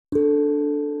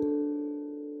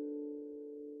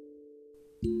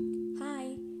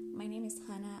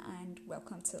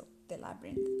welcome to The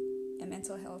Labyrinth, a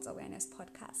mental health awareness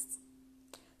podcast.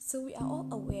 So we are all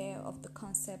aware of the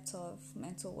concept of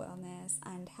mental wellness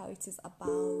and how it is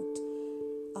about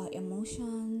our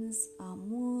emotions, our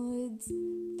moods,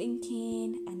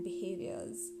 thinking, and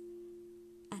behaviors.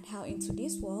 And how in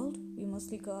today's world, we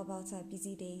mostly go about our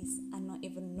busy days and not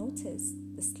even notice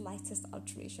the slightest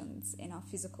alterations in our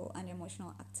physical and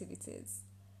emotional activities.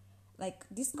 Like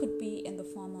this could be in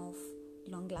the form of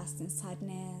long-lasting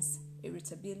sadness,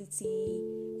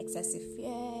 irritability, excessive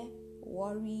fear,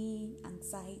 worry,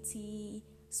 anxiety,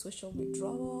 social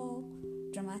withdrawal,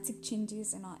 dramatic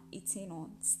changes in our eating or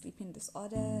sleeping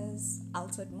disorders,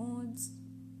 altered moods,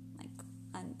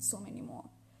 and so many more.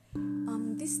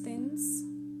 These things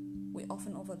we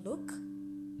often overlook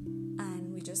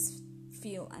and we just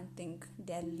feel and think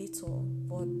they're little,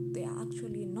 but they are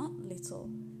actually not little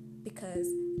because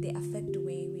they affect the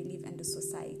way we live in the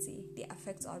society. They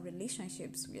affect our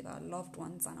relationships with our loved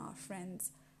ones and our friends,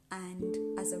 and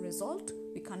as a result,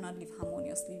 we cannot live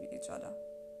harmoniously with each other.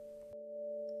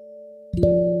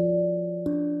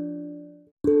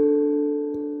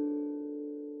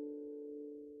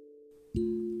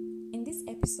 In this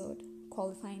episode,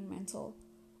 Qualifying Mental,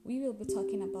 we will be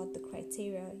talking about the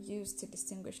criteria used to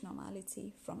distinguish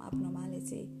normality from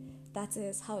abnormality. That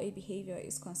is, how a behavior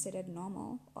is considered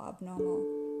normal or abnormal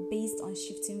based on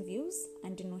shifting views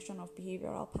and the notion of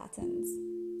behavioral patterns.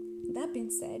 That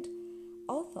being said,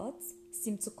 all thoughts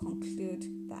seem to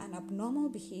conclude that an abnormal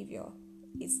behavior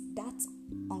is that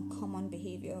uncommon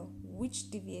behavior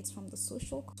which deviates from the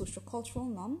social-cultural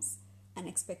norms and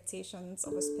expectations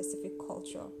of a specific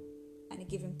culture and a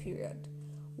given period,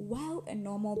 while a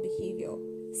normal behavior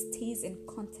stays in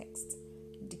context,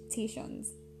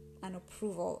 dictations, and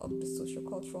approval of the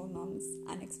social-cultural norms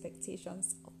and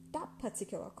expectations of that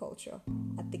particular culture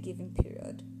at the given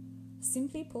period.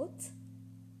 Simply put,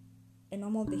 a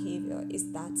normal behavior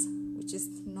is that which is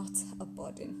not a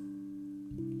burden.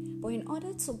 But in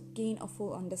order to gain a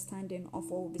full understanding of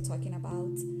what we'll be talking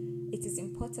about, it is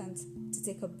important to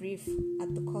take a brief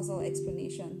at the causal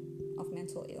explanation of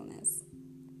mental illness.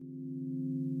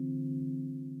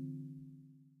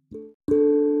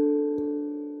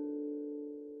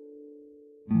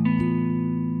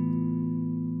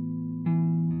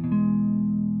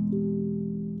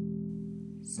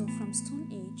 So from Stone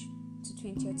Age to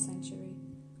 20th century,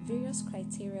 various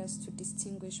criteria to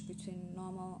distinguish between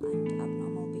normal and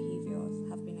abnormal behaviors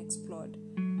have been explored,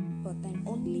 but then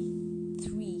only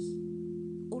three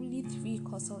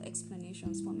causal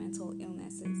explanations for mental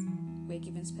illnesses were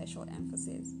given special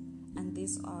emphasis, and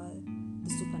these are the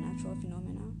supernatural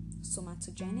phenomena,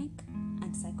 somatogenic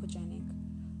and psychogenic.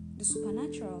 The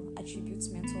supernatural attributes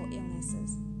mental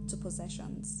illnesses to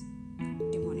possessions,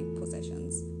 demonic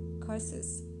possessions,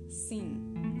 curses,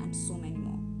 sin, and so many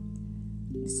more.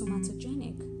 The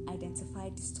somatogenic identify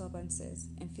disturbances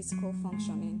in physical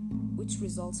functioning which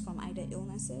results from either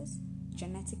illnesses,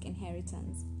 genetic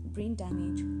inheritance, brain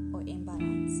damage, or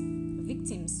imbalance.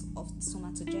 Victims of the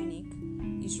somatogenic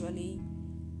usually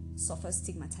suffer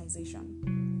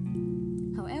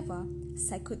stigmatization. However,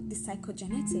 the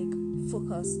psychogenetic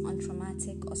focus on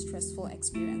traumatic or stressful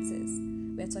experiences.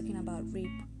 We're talking about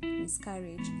rape,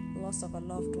 miscarriage, loss of a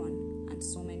loved one, and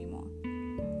so many more.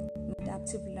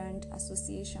 Adaptive learned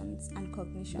associations and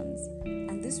cognitions,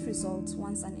 and this results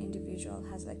once an individual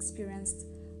has experienced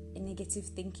a negative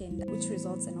thinking which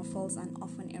results in a false and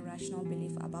often irrational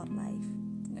belief about life.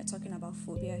 We're talking about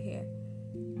phobia here.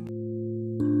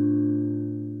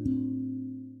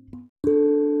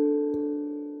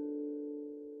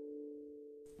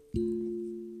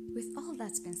 With all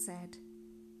that's been said,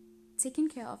 taking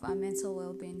care of our mental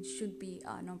well-being should be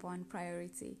our number one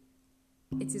priority.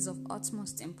 It is of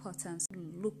utmost importance to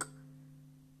look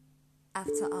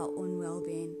after our own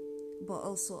well-being, but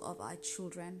also of our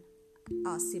children,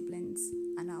 our siblings,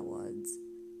 and our wards.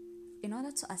 In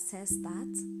order to assess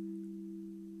that,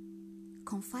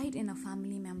 confide in a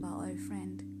family member or a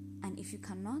friend, and if you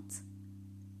cannot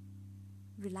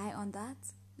rely on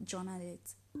that, journal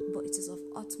it. But it is of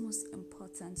utmost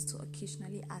importance to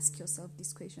occasionally ask yourself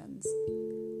these questions.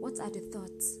 What are the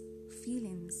thoughts,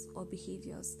 feelings, or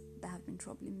behaviors that have been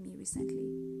troubling me recently?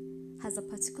 Has a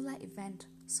particular event,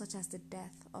 such as the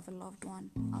death of a loved one,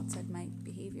 altered my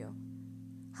behavior?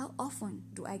 How often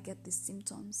do I get these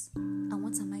symptoms? And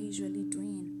what am I usually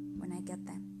doing when I get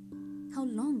them? How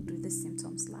long do these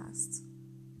symptoms last?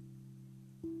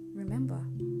 Remember,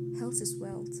 health is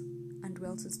wealth, and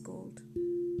wealth is gold.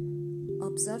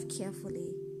 Observe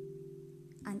carefully,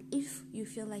 and if you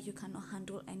feel like you cannot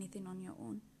handle anything on your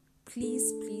own,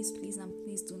 please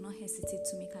do not hesitate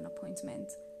to make an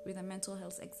appointment with a mental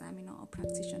health examiner or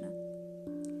practitioner.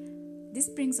 This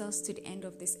brings us to the end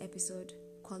of this episode,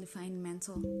 Qualifying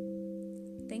Mentor.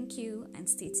 Thank you and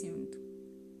stay tuned.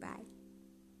 Bye.